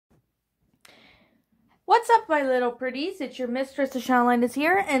What's up, my little pretties? It's your mistress, Lioness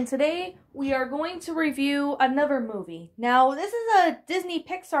here, and today we are going to review another movie. Now, this is a Disney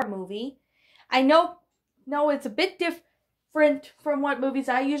Pixar movie. I know it's a bit different from what movies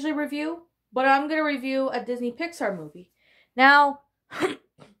I usually review, but I'm going to review a Disney Pixar movie. Now,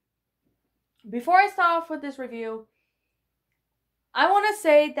 before I start off with this review, I want to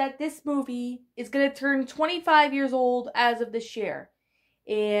say that this movie is going to turn 25 years old as of this year.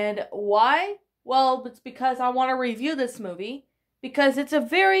 And why? Well, it's because I want to review this movie, because it's a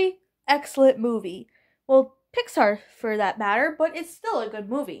very excellent movie. Well, Pixar for that matter, but it's still a good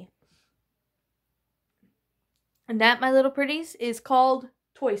movie. And that, my little pretties, is called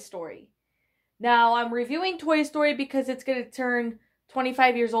Toy Story. Now, I'm reviewing Toy Story because it's going to turn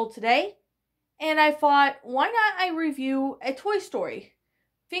 25 years old today, and I thought, why not I review a Toy Story,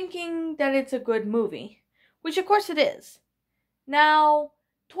 thinking that it's a good movie, which of course it is. Now,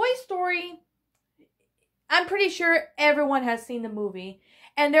 Toy Story, I'm pretty sure everyone has seen the movie.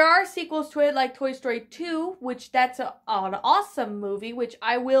 And there are sequels to it, like Toy Story 2, which that's an awesome movie, which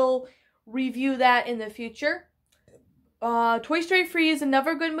I will review that in the future. Toy Story 3 is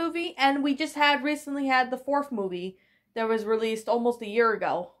another good movie, and we just recently had the fourth movie that was released almost a year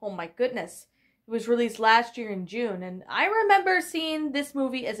ago. Oh my goodness. It was released last year in June, and I remember seeing this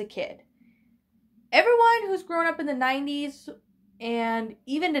movie as a kid. Everyone who's grown up in the 90s, and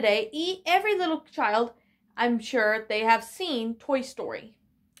even today, every little child, I'm sure they have seen Toy Story.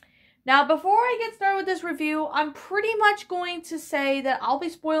 Now, before I get started with this review, I'm pretty much going to say that I'll be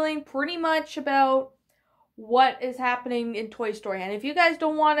spoiling pretty much about what is happening in Toy Story. And if you guys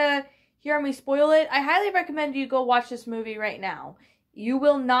don't want to hear me spoil it, I highly recommend you go watch this movie right now. You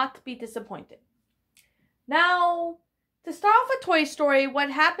will not be disappointed. Now, to start off with Toy Story, what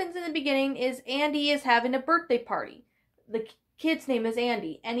happens in the beginning is Andy is having a birthday party. The kid's name is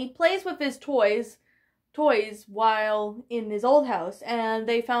Andy, and he plays with his toys while in his old house, and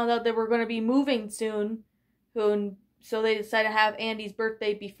they found out they were going to be moving soon, so they decided to have Andy's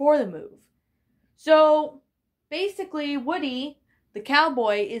birthday before the move. So basically, Woody, the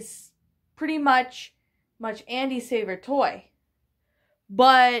cowboy, is pretty much Andy's favorite toy.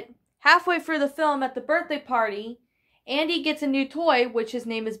 But halfway through the film at the birthday party, Andy gets a new toy, which his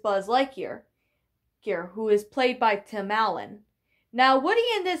name is Buzz Lightyear, who is played by Tim Allen. Now, Woody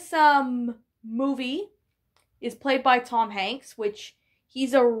in this movie is played by Tom Hanks, which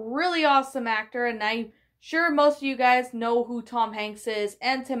he's a really awesome actor, and I'm sure most of you guys know who Tom Hanks is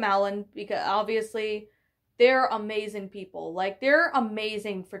and Tim Allen, because obviously they're amazing people. Like, they're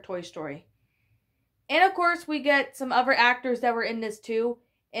amazing for Toy Story. And of course, we get some other actors that were in this too,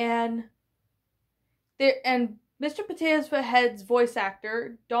 and Mr. Potato Head's voice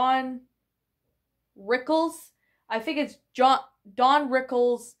actor, Don Rickles, I think it's Don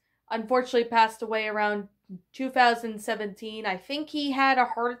Rickles, unfortunately passed away around 2017. I think he had a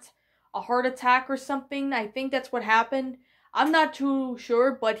heart attack or something. I think that's what happened. I'm not too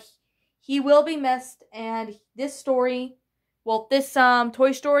sure, but he will be missed. And this Toy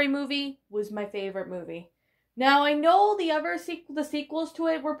Story movie was my favorite movie. Now, I know the sequels to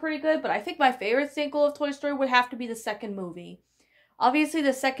it were pretty good, but I think my favorite sequel of Toy Story would have to be the second movie. Obviously,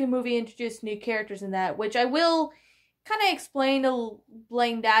 the second movie introduced new characters in that, which I will kind of explain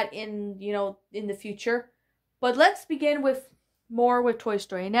that in the future. But let's begin with Toy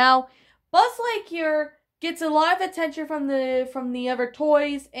Story. Now, Buzz Lightyear gets a lot of attention from the other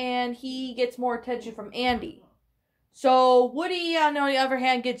toys, and he gets more attention from Andy. So Woody, on the other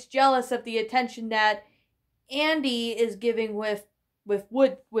hand, gets jealous of the attention that Andy is giving with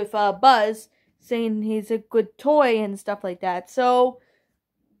Buzz, saying he's a good toy and stuff like that. So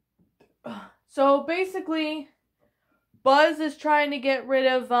basically, Buzz is trying to get rid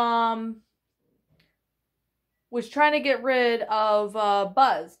of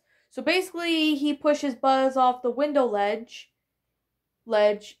Buzz. So basically, he pushes Buzz off the window ledge.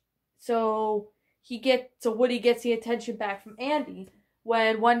 So Woody gets the attention back from Andy.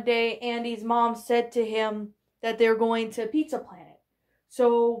 When one day Andy's mom said to him that they're going to Pizza Planet.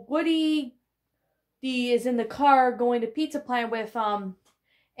 So Woody is in the car going to Pizza Planet with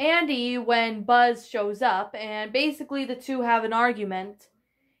Andy when Buzz shows up, and basically the two have an argument.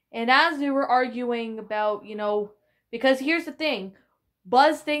 And as they were arguing about, because here's the thing,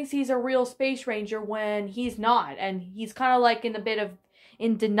 Buzz thinks he's a real space ranger when he's not, and he's kind of like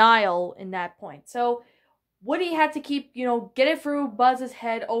in denial in that point. So Woody had to keep, get it through Buzz's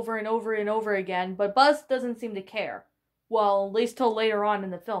head over and over and over again, but Buzz doesn't seem to care. Well, at least till later on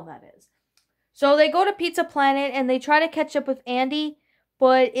in the film, that is. So they go to Pizza Planet, and they try to catch up with Andy,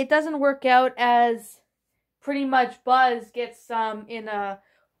 but it doesn't work out, as pretty much Buzz gets in a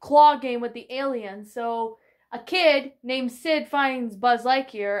claw game with the aliens. So a kid named Sid finds Buzz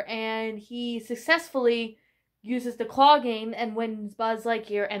Lightyear, and he successfully uses the claw game and wins Buzz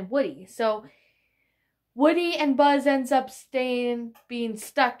Lightyear and Woody. So Woody and Buzz ends up being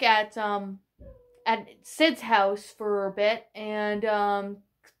stuck at Sid's house for a bit, and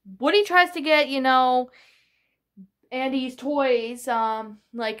Woody tries to get, Andy's toys,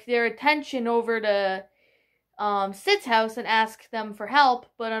 like their attention over to Sid's house and ask them for help,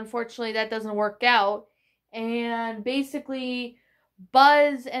 but unfortunately that doesn't work out. And basically,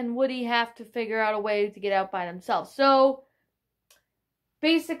 Buzz and Woody have to figure out a way to get out by themselves. So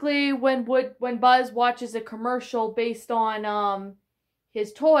basically, when Buzz watches a commercial based on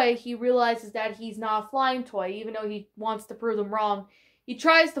his toy, he realizes that he's not a flying toy, even though he wants to prove them wrong. He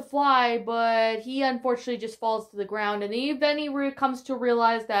tries to fly, but he unfortunately just falls to the ground, and then he comes to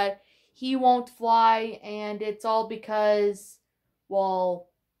realize that he won't fly, and it's all because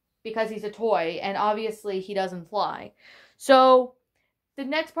he's a toy, and obviously he doesn't fly. So the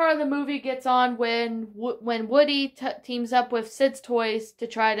next part of the movie gets on when Woody teams up with Sid's toys to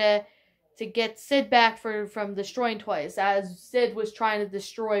try to get Sid back from destroying toys, as Sid was trying to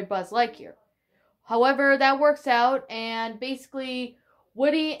destroy Buzz Lightyear. However, that works out, and basically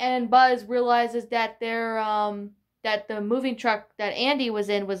Woody and Buzz realizes that that the moving truck that Andy was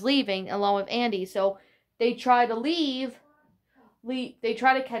in was leaving along with Andy, so they try to leave. They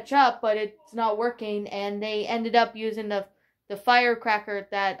try to catch up, but it's not working, and they ended up using the firecracker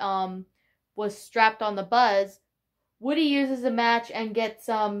that was strapped on the Buzz. Woody uses a match and gets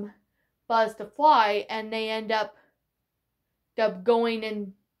Buzz to fly, and they end up going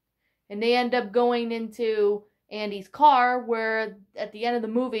into Andy's car, where at the end of the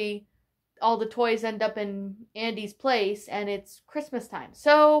movie all the toys end up in Andy's place, and it's Christmas time.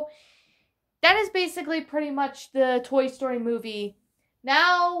 So that is basically pretty much the Toy Story movie.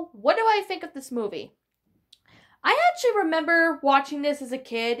 Now, what do I think of this movie? I actually remember watching this as a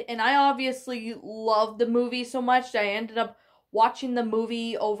kid, and I obviously loved the movie so much that I ended up watching the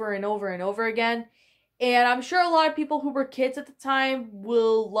movie over and over and over again. And I'm sure a lot of people who were kids at the time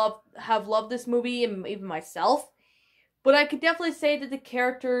will have loved this movie, and even myself. But I could definitely say that the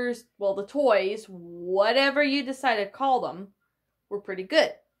characters, well, the toys, whatever you decide to call them, were pretty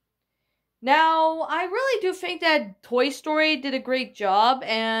good. Now, I really do think that Toy Story did a great job,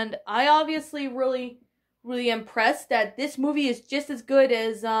 and I obviously really impressed that this movie is just as good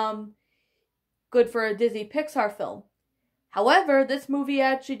as good for a Disney Pixar film. However, this movie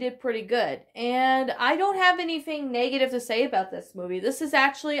actually did pretty good, and I don't have anything negative to say about this movie. This is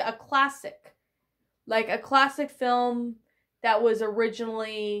actually a classic. Like a classic film that was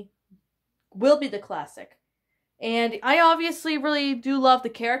originally, will be the classic. And I obviously really do love the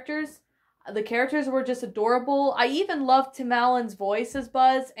characters. The characters were just adorable. I even loved Tim Allen's voice as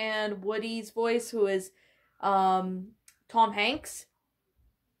Buzz, and Woody's voice, who is Tom Hanks.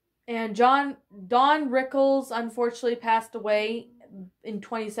 And Don Rickles unfortunately passed away in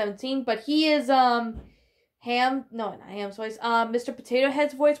 2017, but he is Mr. Potato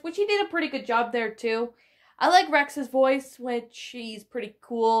Head's voice, which he did a pretty good job there too. I like Rex's voice, which he's pretty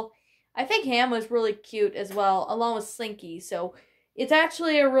cool. I think Ham was really cute as well, along with Slinky. So it's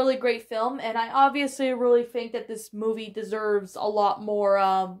actually a really great film, and I obviously really think that this movie deserves a lot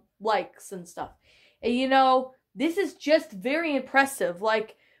more likes and stuff. And this is just very impressive.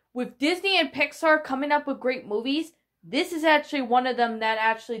 Like, with Disney and Pixar coming up with great movies, this is actually one of them that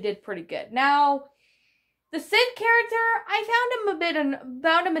actually did pretty good. Now, the Sid character, I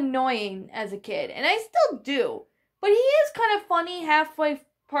found him annoying as a kid, and I still do. But he is kind of funny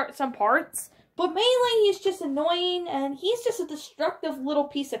some parts, but mainly he's just annoying, and he's just a destructive little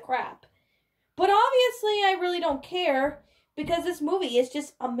piece of crap. But obviously, I really don't care, because this movie is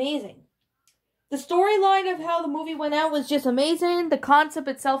just amazing. The storyline of how the movie went out was just amazing, the concept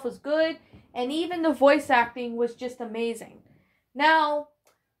itself was good, and even the voice acting was just amazing. Now,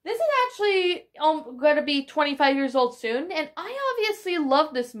 this is actually going to be 25 years old soon, and I obviously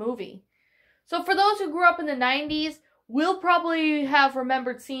love this movie. So for those who grew up in the 90s, will probably have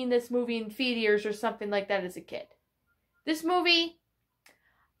remembered seeing this movie in theaters or something like that as a kid. This movie,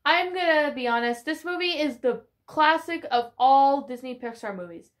 I'm going to be honest, this movie is the classic of all Disney Pixar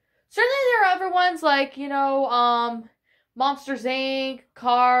movies. Certainly there are other ones like, Monsters, Inc.,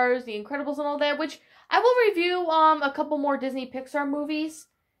 Cars, The Incredibles, and all that, which I will review a couple more Disney Pixar movies.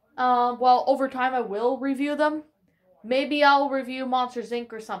 Over time I will review them. Maybe I'll review Monsters,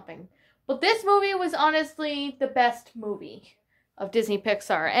 Inc. or something. But this movie was honestly the best movie of Disney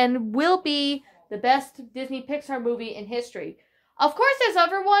Pixar, and will be the best Disney Pixar movie in history. Of course there's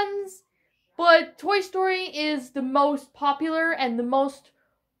other ones, but Toy Story is the most popular and the most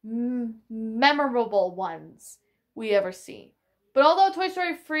memorable ones we ever see. But although Toy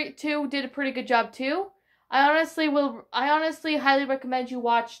Story 2 did a pretty good job too, I honestly highly recommend you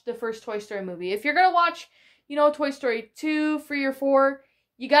watch the first Toy Story movie. If you're gonna watch, Toy Story 2, 3, or 4,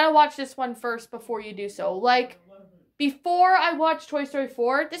 you gotta watch this one first before you do so. Like, before I watched Toy Story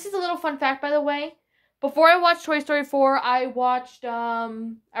 4, this is a little fun fact, by the way. Before I watched Toy Story 4, I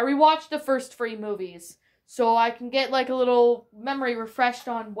rewatched the first 3 movies, so I can get like a little memory refreshed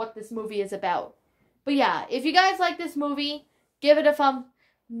on what this movie is about. But yeah, if you guys like this movie, give it a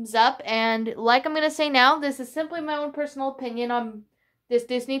thumbs up. And like I'm going to say now, this is simply my own personal opinion on this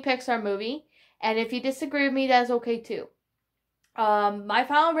Disney Pixar movie. And if you disagree with me, that's okay too. My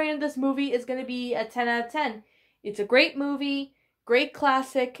final rating of this movie is going to be a 10 out of 10. It's a great movie, great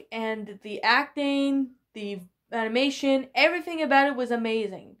classic, and the acting, the animation, everything about it was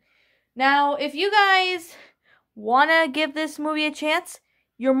amazing. Now, if you guys want to give this movie a chance,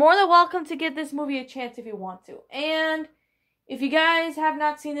 you're more than welcome to give this movie a chance if you want to. And if you guys have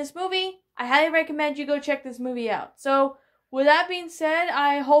not seen this movie, I highly recommend you go check this movie out. So, with that being said,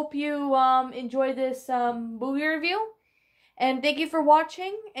 I hope you enjoy this movie review. And thank you for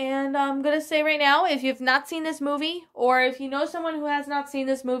watching. And I'm going to say right now, if you've not seen this movie, or if you know someone who has not seen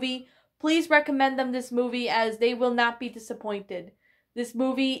this movie, please recommend them this movie, as they will not be disappointed. This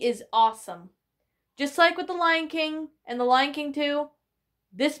movie is awesome. Just like with The Lion King and The Lion King 2,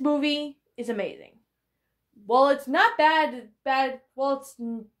 this movie is amazing. Well, it's not bad. Well, it's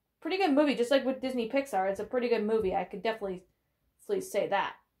a pretty good movie. Just like with Disney Pixar, it's a pretty good movie. I could definitely say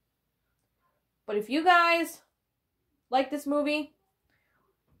that. But if you guys like this movie,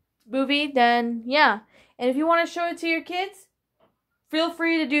 then yeah. And if you want to show it to your kids, feel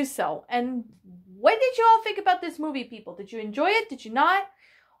free to do so. And what did you all think about this movie, people? Did you enjoy it? Did you not?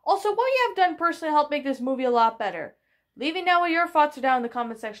 Also, what you have done personally to help make this movie a lot better? Leave me know what your thoughts are down in the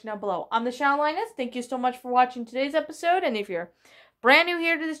comment section down below. I'm the Lioness. Thank you so much for watching today's episode. And if you're brand new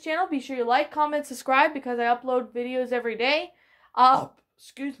here to this channel, be sure you like, comment, subscribe, because I upload videos every day.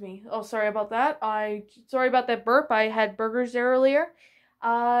 Excuse me. Oh, sorry about that. Sorry about that burp. I had burgers there earlier.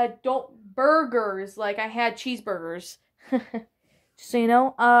 Burgers, like I had cheeseburgers. Just so you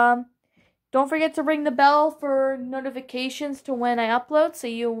know. Don't forget to ring the bell for notifications to when I upload, so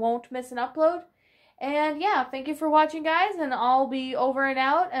you won't miss an upload. And yeah, thank you for watching, guys, and I'll be over and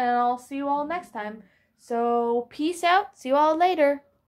out, and I'll see you all next time. So, peace out. See you all later.